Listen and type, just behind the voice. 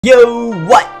Yo,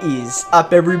 what is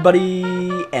up everybody,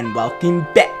 and welcome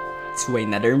back to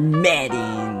another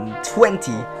Madden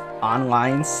 20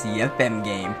 online CFM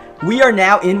game. We are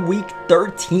now in week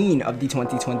 13 of the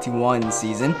 2021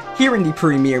 season here in the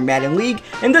Premier Madden League,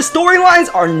 and the storylines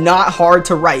are not hard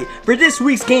to write for this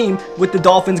week's game with the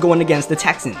Dolphins going against the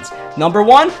Texans. Number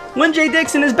 1, Lynn-J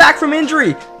Dixon is back from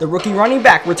injury. The rookie running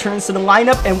back returns to the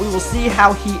lineup, and we will see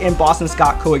how he and Boston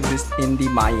Scott coexist in the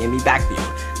Miami backfield.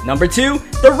 Number 2,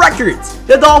 the records.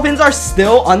 The Dolphins are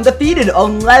still undefeated,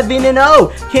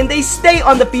 11-0. Can they stay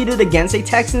undefeated against a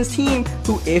Texans team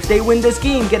who, if they win this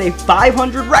game, get a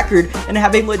 500 record and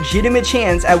have a legitimate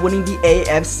chance at winning the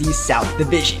AFC South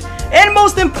Division? And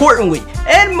most importantly,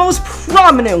 and most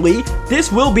prominently,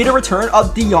 this will be the return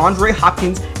of DeAndre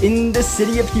Hopkins in the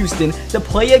city of Houston to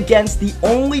play against the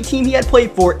only team he had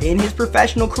played for in his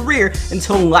professional career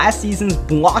until last season's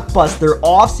blockbuster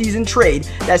off-season trade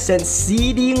that sent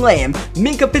CeeDee,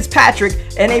 Minkah Fitzpatrick,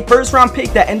 and a first-round pick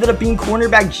that ended up being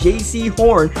cornerback J.C.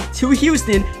 Horn to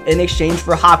Houston in exchange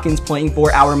for Hopkins playing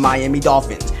for our Miami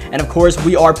Dolphins. And of course,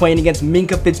 we are playing against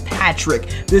Minkah Fitzpatrick,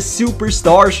 the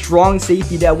superstar strong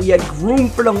safety that we had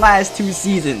groomed for the last 2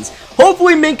 seasons.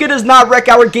 Hopefully Minkah does not wreck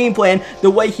our game plan the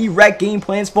way he wrecked game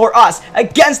plans for us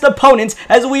against opponents,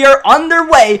 as we are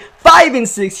underway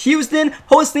 5-6 Houston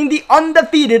hosting the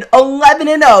undefeated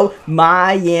 11-0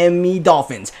 Miami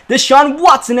Dolphins. Deshaun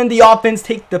Watson and the offense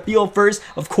take the field first.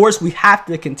 Of course, we have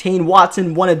to contain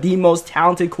Watson, one of the most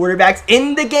talented quarterbacks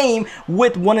in the game,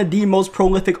 with one of the most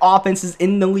prolific offenses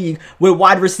in the league, with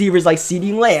wide receivers like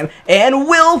CeeDee and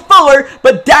Will Fuller,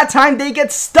 but that time they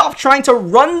get stuffed trying to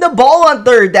run the ball on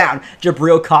third down.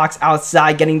 Jabril Cox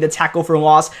outside getting the tackle for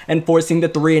loss and forcing the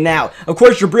 3 and out. Of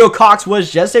course, Jabril Cox was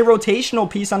just a rotational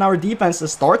piece on our defense to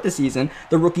start the season,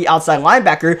 the rookie outside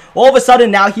linebacker. All of a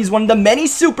sudden now he's one of the many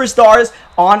superstars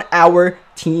on our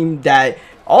team that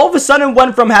all of a sudden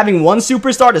went from having 1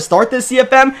 superstar to start this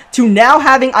CFM to now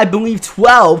having, I believe,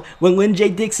 12 with Lynn-J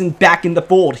Dixon back in the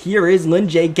fold. Here is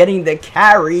Lynn-J getting the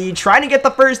carry, trying to get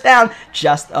the first down,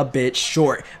 just a bit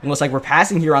short. It looks like we're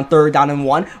passing here on 3rd down and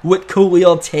 1 with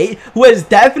Khalil Tate, who has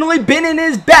definitely been in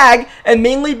his bag, and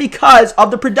mainly because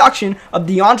of the production of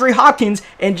DeAndre Hopkins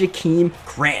and Jakeem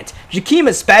Grant. Jakeem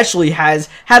especially has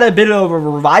had a bit of a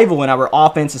revival in our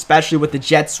offense, especially with the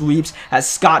jet sweeps, as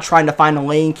Scott trying to find a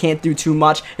lane, can't do too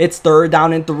much. It's 3rd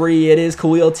down and 3. It is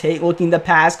Khalil Tate looking to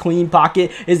pass. Clean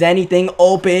pocket. Is anything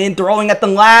open? Throwing at the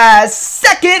last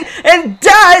second. And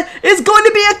that is going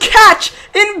to be a catch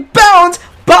in bounds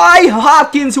by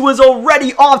Hopkins, who is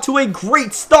already off to a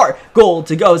great start. Goal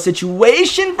to go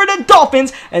situation for the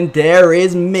Dolphins. And there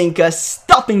is Minkah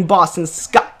stuffing Boston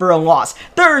Scott for a loss.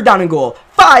 3rd down and goal.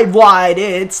 5 wide.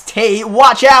 It's Tate.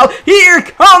 Watch out. Here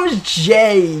comes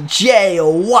J.J.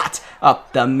 Watt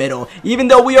up the middle. Even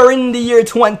though we are in the year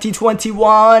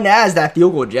 2021, as that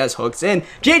field goal just hooks in,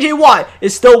 J.J. Watt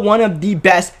is still one of the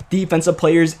best defensive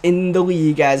players in the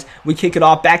league. As we kick it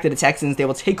off back to the Texans, they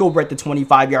will take over at the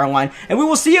 25-yard line, and we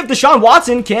will see if Deshaun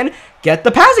Watson can get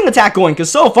the passing attack going,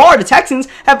 because so far the Texans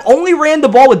have only ran the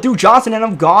ball with Duke Johnson and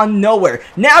have gone nowhere.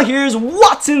 Now here's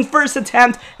Watson's first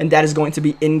attempt, and that is going to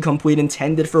be incomplete,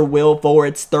 intended for Will Fuller.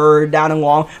 It's 3rd down and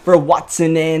long for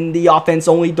Watson, and the offense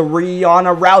only 3 on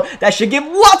a route that should give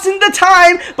Watson the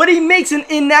time, but he makes an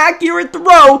inaccurate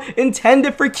throw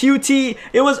intended for QT.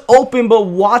 It was open, but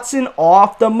Watson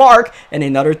off the mark, and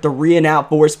another 3 and out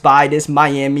forced by this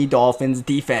Miami Dolphins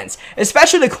defense.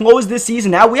 Especially to close this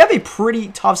season out, we have a pretty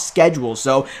tough schedule.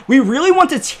 So we really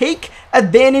want to take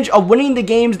advantage of winning the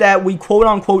games that we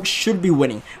quote-unquote should be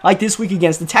winning, like this week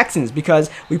against the Texans, because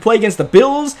we play against the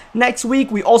Bills next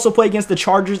week. We also play against the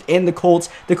Chargers and the Colts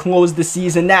to close the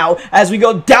season. Now, as we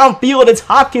go downfield, it's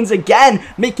Hopkins again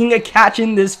making a catch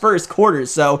in this first quarter.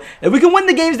 So if we can win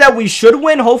the games that we should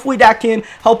win, hopefully that can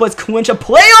help us clinch a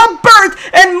playoff berth,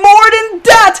 and more than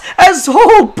that, as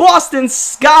Boston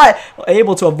Scott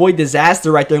able to avoid disaster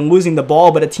right there and losing the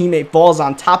ball, but a teammate falls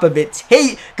on top of it.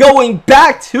 Tate going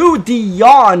back to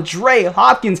DeAndre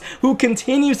Hopkins, who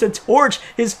continues to torch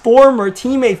his former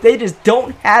teammates. They just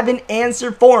don't have an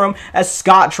answer for him, as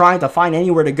Scott trying to find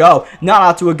anywhere to go. Not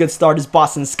out to a good start is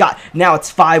Boston Scott. Now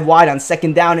it's 5 wide on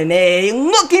 2nd down and 8.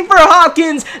 Looking for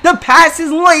Hopkins. The pass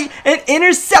is late and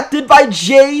intercepted by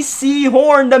J.C.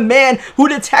 Horn, the man who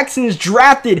the Texans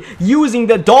drafted using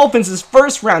the Dolphins'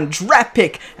 1st round draft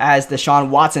pick, as Deshaun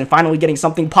Watson finally getting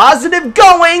something positive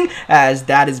going, as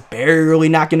that is barely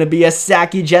not going to be a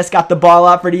sack. He just got the ball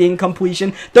out for the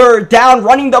incompletion. 3rd down,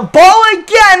 running the ball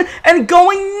again and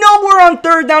going nowhere on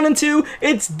 3rd down and 2.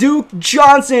 It's Duke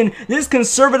Johnson. This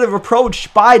conservative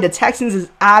approach by the Texans is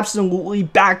absolutely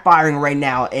backfiring right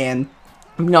now, and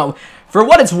you know, for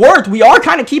what it's worth, we are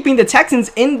kind of keeping the Texans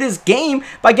in this game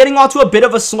by getting off to a bit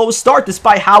of a slow start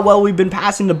despite how well we've been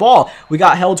passing the ball. We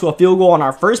got held to a field goal on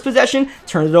our first possession,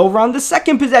 turned it over on the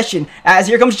second possession, as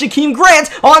here comes Jakeem Grant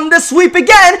on the sweep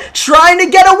again, trying to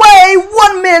get away,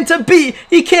 one man to beat.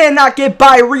 He cannot get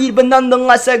by Reed, but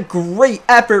nonetheless a great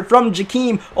effort from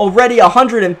Jakeem. Already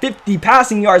 150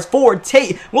 passing yards for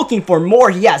Tate, looking for more.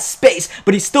 He has space,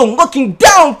 but he's still looking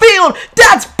downfield.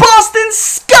 That's Boston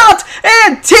Scott,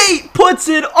 and Tate puts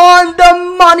it on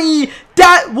the money.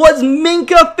 That was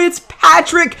Minkah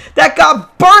Fitzpatrick that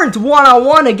got burnt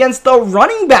one-on-one against the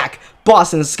running back,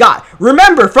 Boston Scott.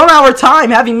 Remember, from our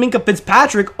time having Minkah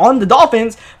Fitzpatrick on the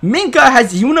Dolphins, Minkah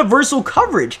has universal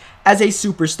coverage as a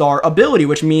superstar ability,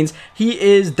 which means he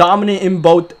is dominant in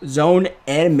both zone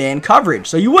and man coverage.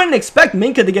 So you wouldn't expect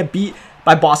Minkah to get beat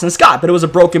by Boston Scott, but it was a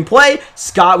broken play.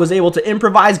 Scott was able to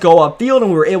improvise, go upfield,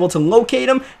 and we were able to locate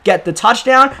him, get the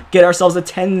touchdown, get ourselves a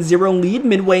 10-0 lead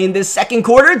midway in this second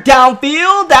quarter.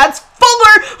 Downfield, that's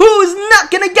Fuller, who's not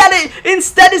gonna get it.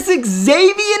 Instead, it's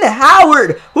Xavier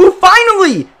Howard, who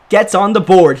finally gets on the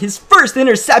board. His first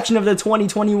interception of the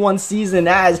 2021 season,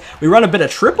 as we run a bit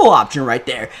of triple option right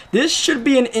there. This should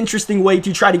be an interesting way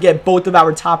to try to get both of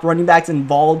our top running backs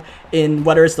involved in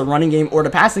whether it's the running game or the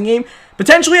passing game.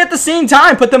 Potentially at the same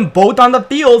time, put them both on the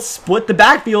field, split the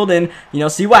backfield, and,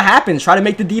 see what happens. Try to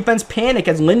make the defense panic,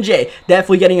 as Linjay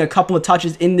definitely getting a couple of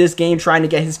touches in this game, trying to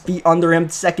get his feet under him.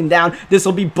 Second down, this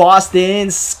will be Boston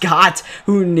Scott,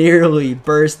 who nearly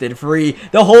bursted free.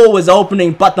 The hole was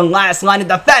opening, but the last line of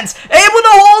defense able to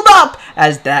hold up,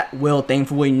 as that will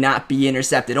thankfully not be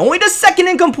intercepted. Only the second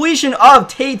incompletion of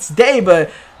Tate's day,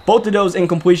 but both of those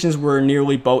incompletions were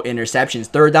nearly both interceptions.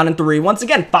 Third down and 3. Once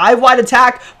again, 5-wide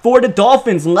attack for the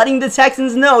Dolphins, letting the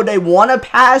Texans know they want to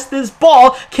pass this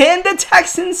ball. Can the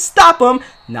Texans stop them?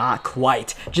 Not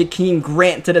quite. Jakeem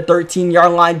Grant to the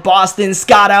 13-yard line. Boston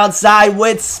Scott outside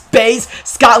with space.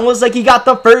 Scott looks like he got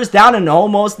the first down and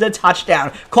almost the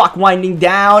touchdown. Clock winding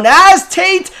down as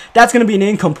Tate. That's going to be an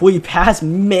incomplete pass.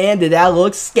 Man, did that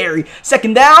look scary.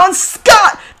 Second down.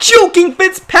 Scott choking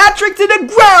Fitzpatrick to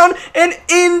the ground and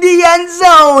in the end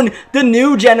zone. The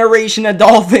new generation of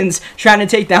Dolphins trying to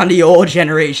take down the old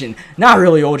generation. Not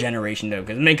really old generation, though,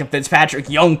 because Minkah Fitzpatrick,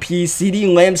 young piece,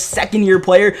 CeeDee Lamb, second-year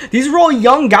player. These are all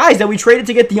young guys that we traded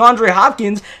to get DeAndre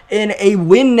Hopkins in a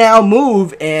win-now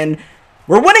move, and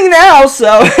we're winning now,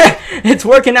 so it's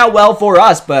working out well for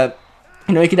us. But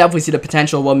you can definitely see the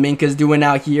potential of what Minkah's doing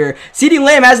out here. CeeDee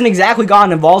Lamb hasn't exactly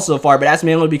gotten involved so far, but that's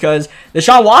mainly because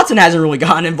Deshaun Watson hasn't really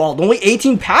gotten involved. Only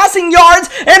 18 passing yards,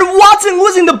 and Watson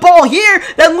losing the ball here.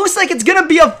 That looks like it's going to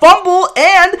be a fumble,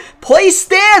 and play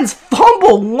stands.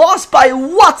 Fumble lost by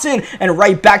Watson, and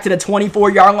right back to the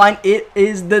 24-yard line. It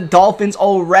is the Dolphins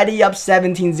already up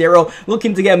 17-0,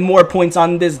 looking to get more points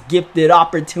on this gifted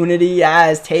opportunity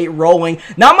as Tate rolling.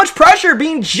 Not much pressure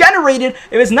being generated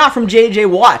if it's not from J.J.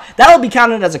 Watt. That'll be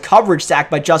counted as a coverage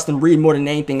sack by Justin Reed more than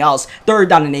anything else. Third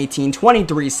down and 18,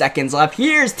 23 seconds left.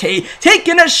 Here's Tate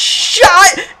taking a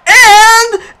shot,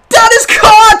 and that is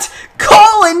caught!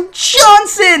 Colin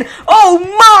Johnson! Oh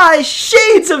my!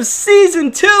 Shades of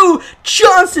Season 2!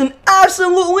 Johnson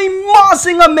absolutely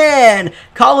mossing a man!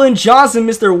 Colin Johnson,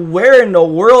 Mr. Where in the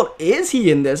world is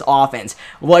he in this offense?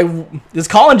 Like, does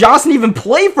Colin Johnson even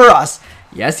play for us?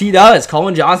 Yes, he does.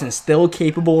 Colin Johnson is still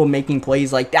capable of making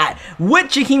plays like that. With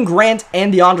Jakeem Grant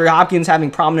and DeAndre Hopkins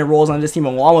having prominent roles on this team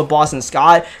along with Boston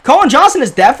Scott, Colin Johnson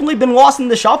has definitely been lost in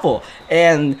the shuffle.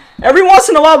 And every once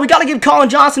in a while, we got to give Colin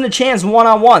Johnson a chance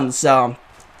one-on-one. So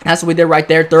that's what we did right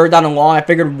there. Third down and long. I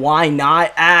figured, why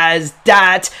not? As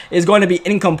that is going to be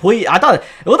incomplete. I thought,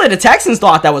 it looked like the Texans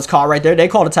thought that was caught right there. They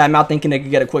called a timeout thinking they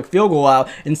could get a quick field goal out.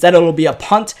 Instead, it'll be a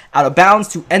punt out of bounds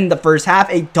to end the first half.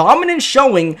 A dominant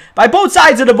showing by both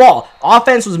sides of the ball.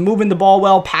 Offense was moving the ball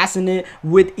well, passing it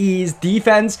with ease.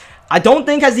 Defense, I don't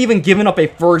think has even given up a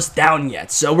first down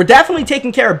yet. So we're definitely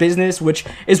taking care of business, which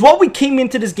is what we came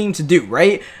into this game to do,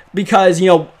 right? Because,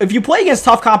 if you play against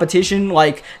tough competition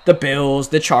like the Bills,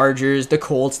 the Chargers, the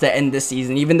Colts to end this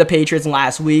season, even the Patriots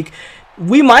last week,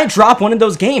 we might drop one of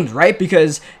those games, right?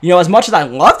 Because, as much as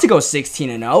I'd love to go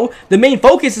 16-0, the main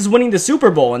focus is winning the Super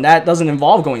Bowl, and that doesn't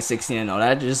involve going 16-0.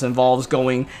 That just involves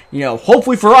going,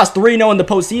 hopefully for us, 3-0 in the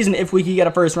postseason if we could get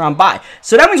a first-round bye.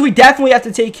 So that means we definitely have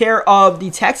to take care of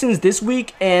the Texans this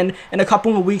week, and in a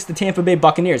couple of weeks, the Tampa Bay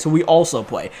Buccaneers, who we also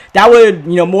play. That would,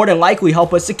 more than likely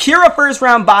help us secure a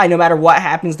first-round bye no matter what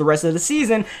happens the rest of the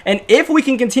season, and if we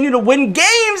can continue to win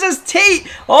games as Tate,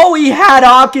 he had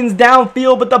Hopkins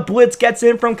downfield, but the blitz gets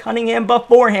in from Cunningham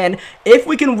beforehand. If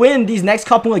we can win these next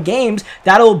couple of games,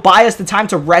 that'll buy us the time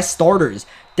to rest starters.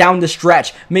 down the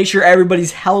stretch. Make sure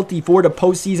everybody's healthy for the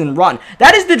postseason run.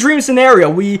 That is the dream scenario.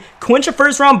 We clinch a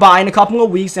first round bye in a couple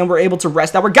of weeks and we're able to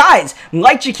rest our guys.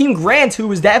 Like Jakeem Grant,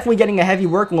 who is definitely getting a heavy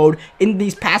workload in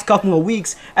these past couple of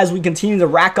weeks as we continue to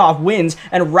rack off wins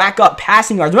and rack up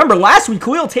passing yards. Remember, last week,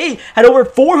 Khalil Tate had over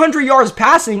 400 yards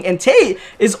passing, and Tate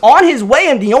is on his way,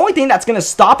 and the only thing that's going to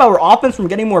stop our offense from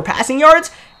getting more passing yards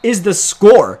is the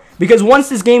score. Because once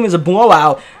this game is a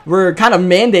blowout, we're kind of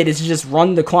mandated to just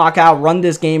run the clock out, run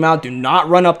this game out, do not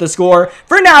run up the score.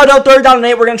 For now, though, 3rd down and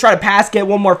 8, we're going to try to pass, get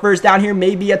one more first down here,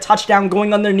 maybe a touchdown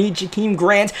going underneath Jakeem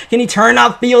Grant. Can he turn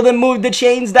upfield and move the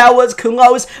chains? That was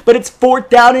close, but it's 4th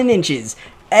down and inches.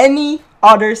 Any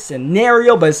other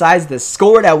scenario besides the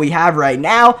score that we have right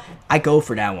now, I go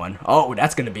for that one. Oh,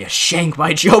 that's going to be a shank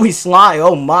by Joey Sly.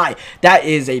 Oh my, that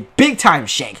is a big time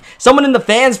shank. Someone in the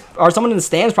fans, or someone in the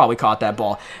stands probably caught that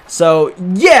ball. So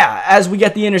yeah, as we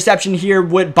get the interception here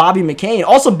with Bobby McCain.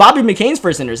 Also, Bobby McCain's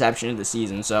first interception of the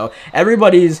season. So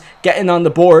everybody's getting on the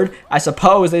board. I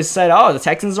suppose they said, oh, the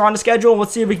Texans are on the schedule.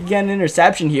 Let's see if we can get an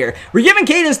interception here. We're giving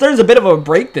Caden Stearns a bit of a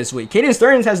break this week. Caden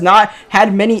Stearns has not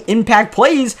had many impact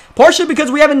plays, partially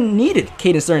because we haven't needed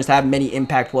Caden Stearns to have many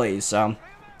impact plays. So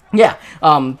yeah,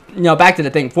 back to the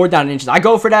thing, 4th down and inches. I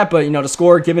go for that, but, the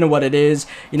score, given it what it is,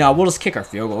 we'll just kick our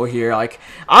field goal here. Like,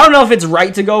 I don't know if it's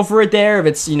right to go for it there, if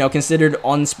it's, considered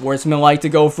unsportsmanlike to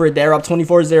go for it there, up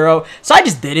 24-0. So I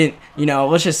just didn't,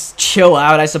 let's just chill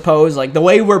out, I suppose. Like, the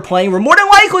way we're playing, we're more than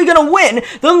likely going to win.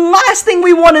 The last thing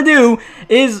we want to do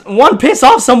is, 1, piss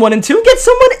off someone, and 2, get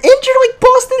someone injured like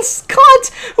Boston Scott,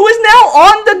 who is now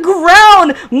on the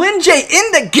ground. Lynn J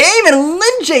in the game, and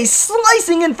Lynn J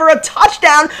slicing in for a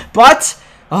touchdown. But,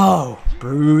 oh,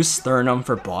 Bruce Sternum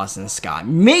for Boston Scott.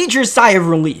 Major sigh of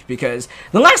relief, because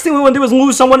the last thing we want to do is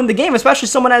lose someone in the game, especially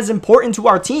someone as important to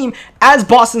our team as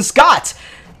Boston Scott.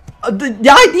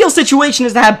 The ideal situation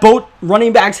is to have both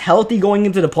running backs healthy going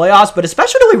into the playoffs, but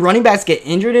especially the way running backs get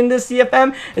injured in this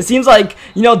CFM, it seems like,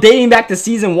 dating back to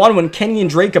season 1 when Kenny and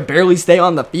Drake could barely stay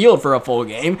on the field for a full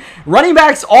game. Running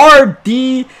backs are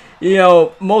the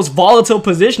most volatile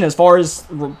position as far as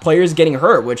players getting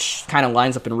hurt, which kind of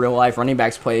lines up in real life. Running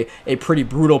backs play a pretty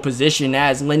brutal position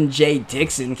as Lynn J.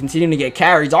 Dixon continuing to get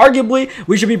carries. Arguably,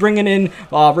 we should be bringing in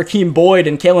Rakeem Boyd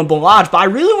and Kalen Balaj, but I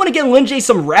really want to get Lynn J.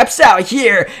 some reps out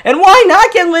here. And why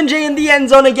not get Lynn J. in the end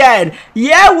zone again?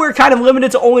 Yeah, we're kind of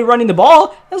limited to only running the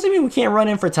ball. Doesn't mean we can't run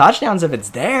in for touchdowns if it's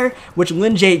there, which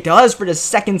Lynn J. does for the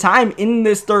 2nd time in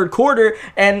this 3rd quarter.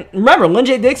 And remember, Lynn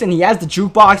J. Dixon, he has the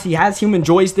jukebox, he has human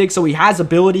joystick, so he has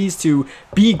abilities to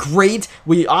be great.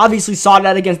 We obviously saw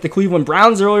that against the Cleveland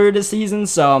Browns earlier this season,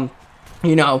 so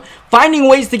finding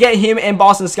ways to get him and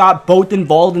Boston Scott both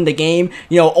involved in the game,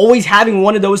 always having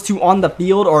one of those two on the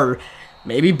field, or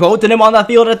maybe both of them on the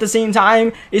field at the same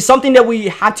time, is something that we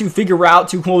had to figure out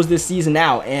to close this season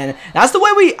out. And that's the way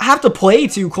we have to play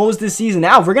to close this season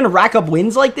out. If we're going to rack up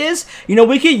wins like this,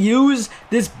 we could use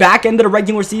this back end of the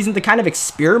regular season to kind of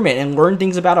experiment and learn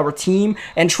things about our team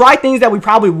and try things that we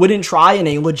probably wouldn't try in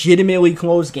a legitimately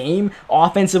close game,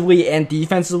 offensively and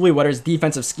defensively, whether it's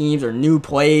defensive schemes or new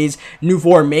plays, new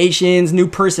formations, new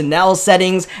personnel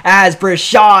settings, as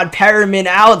Brashad Perriman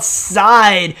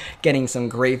outside getting some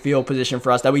great field position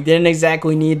for us that we didn't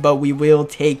exactly need, but we will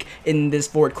take in this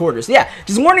 4th quarter. So yeah,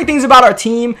 just learning things about our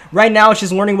team. Right now, it's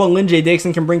just learning what Lynn J.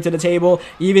 Dixon can bring to the table,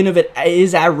 even if it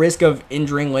is at risk of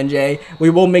injuring Lynn J. We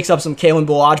will mix up some Kalen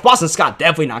Balaj. Boston Scott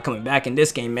definitely not coming back in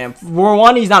this game, man. For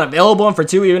 1, he's not available, and for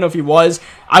 2, even if he was,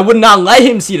 I would not let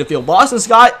him see the field. Boston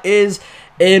Scott is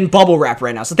in bubble wrap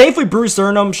right now. So thankfully, Bruce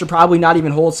Sternum should probably not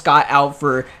even hold Scott out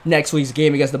for next week's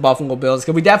game against the Buffalo Bills,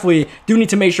 because we definitely do need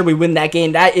to make sure we win that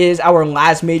game. That is our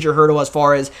last major hurdle as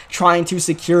far as trying to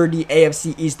secure the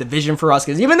AFC East division for us,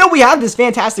 because even though we have this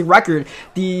fantastic record,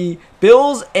 the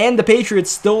Bills and the Patriots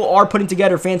still are putting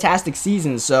together fantastic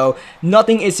seasons, so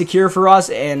nothing is secure for us.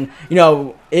 And,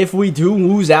 if we do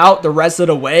lose out the rest of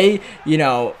the way,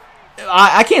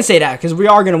 I can't say that because we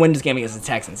are going to win this game against the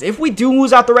Texans. If we do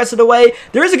lose out the rest of the way,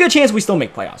 there is a good chance we still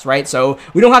make playoffs, right? So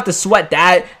we don't have to sweat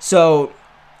that. So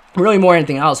really more than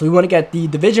anything else, we want to get the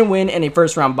division win and a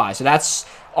 1st round bye. So that's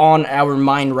on our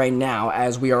mind right now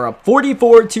as we are up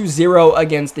 44-0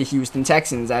 against the Houston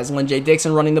Texans as Lynn J.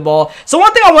 Dixon running the ball. So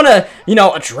one thing I want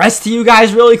to, address to you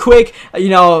guys really quick,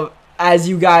 as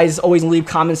you guys always leave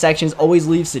comment sections, always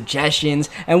leave suggestions,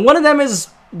 and one of them is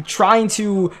trying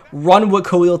to run with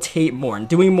Khalil Tate more and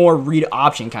doing more read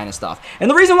option kind of stuff. And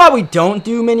the reason why we don't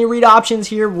do many read options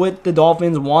here with the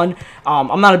Dolphins, one,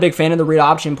 I'm not a big fan of the read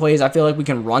option plays. I feel like we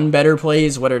can run better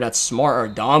plays, whether that's smart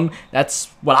or dumb. That's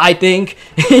what I think.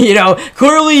 You know,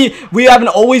 clearly we haven't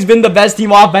always been the best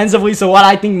team offensively, so what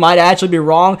I think might actually be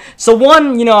wrong. So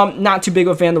one, you know, I'm not too big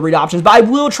of a fan of the read options, but I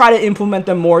will try to implement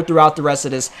them more throughout the rest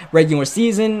of this regular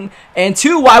season. And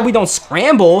two, why we don't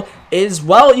scramble is,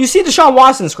 well, you see Deshaun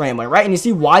Watson scrambling, right? And you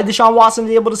see why Deshaun Watson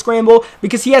is able to scramble?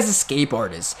 Because he has escape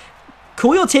artists.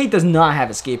 Khalil Tate does not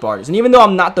have escape artists. And even though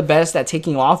I'm not the best at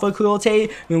taking off of Khalil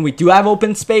Tate, when we do have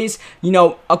open space, you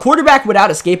know, a quarterback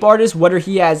without escape artists, whether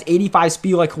he has 85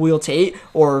 speed like Khalil Tate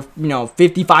or, you know,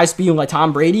 55 speed like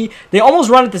Tom Brady, they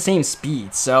almost run at the same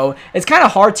speed. So it's kind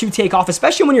of hard to take off,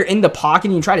 especially when you're in the pocket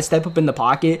and you try to step up in the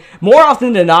pocket. More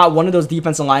often than not, one of those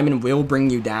defensive linemen will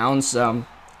bring you down. So,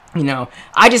 you know,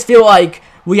 I just feel like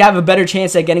we have a better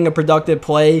chance at getting a productive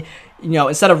play. You know,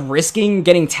 instead of risking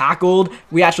getting tackled,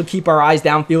 we actually keep our eyes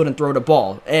downfield and throw the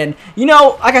ball. And, you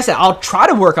know, like I said, I'll try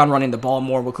to work on running the ball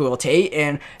more with Khalil Tate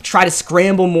and try to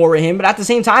scramble more with him. But at the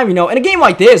same time, you know, in a game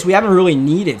like this, we haven't really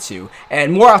needed to.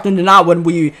 And more often than not, when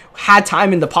we had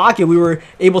time in the pocket, we were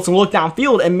able to look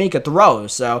downfield and make a throw.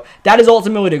 So that is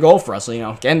ultimately the goal for us. So, you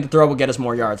know, getting the throw will get us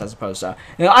more yards, I suppose. So,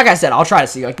 you know, like I said, I'll try to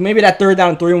see. Like, maybe that 3rd down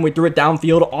and 3 when we threw it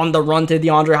downfield on the run to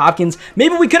DeAndre Hopkins,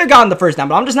 maybe we could have gotten the 1st down.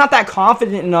 But I'm just not that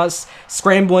confident in us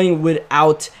scrambling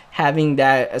without having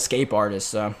that escape artist.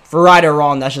 So for right or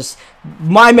wrong, that's just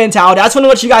my mentality. I just want to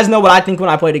let you guys know what I think when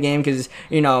I play the game, because,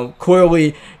 you know,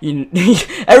 clearly,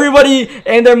 everybody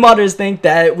and their mothers think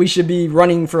that we should be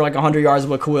running for like 100 yards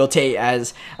with Khalil Tate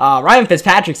as Ryan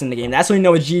Fitzpatrick's in the game. That's when you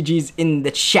know it's GG's in the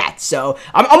chat. So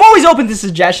I'm always open to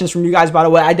suggestions from you guys, by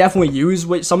the way. I definitely use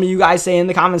what some of you guys say in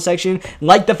the comment section,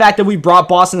 like the fact that we brought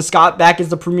Boston Scott back as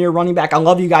the premier running back. I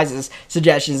love you guys'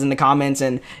 suggestions in the comments,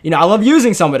 and, you know, I love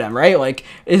using some of them, right? Like,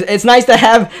 it's nice to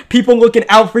have people looking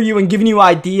out for you and giving you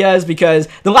ideas, because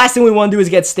the last thing we want to do is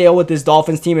get stale with this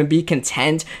Dolphins team and be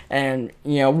content. And,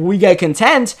 you know, when we get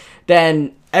content,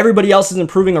 then everybody else is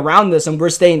improving around us and we're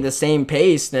staying the same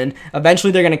pace. Then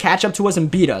eventually they're going to catch up to us and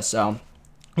beat us. So,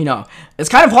 you know, it's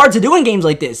kind of hard to do in games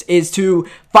like this, is to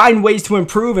find ways to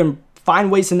improve and find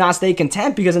ways to not stay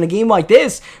content, because in a game like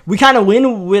this, we kind of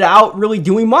win without really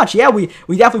doing much. Yeah, we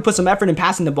definitely put some effort in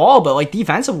passing the ball, but like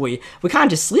defensively, we kind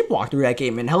of just sleepwalked through that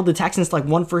game and held the Texans to like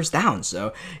 1 first down.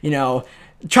 So, you know,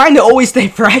 trying to always stay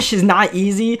fresh is not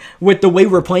easy with the way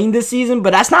we're playing this season,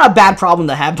 but that's not a bad problem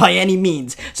to have by any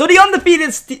means. So the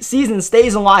undefeated season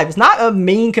stays alive. It's not a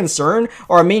main concern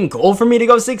or a main goal for me to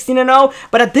go 16-0,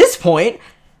 but at this point,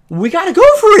 we got to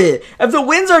go for it. If the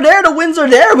wins are there, the wins are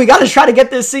there. We got to try to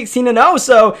get this 16-0.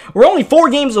 So we're only 4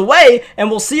 games away, and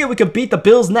we'll see if we could beat the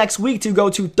Bills next week to go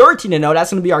to 13-0.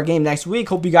 That's going to be our game next week.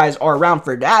 Hope you guys are around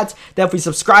for that. Definitely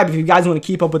subscribe if you guys want to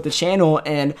keep up with the channel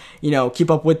and, you know,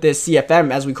 keep up with this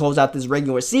CFM as we close out this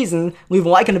regular season. Leave a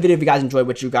like on the video if you guys enjoyed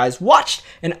what you guys watched,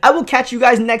 and I will catch you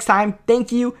guys next time.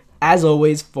 Thank you, as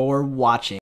always, for watching.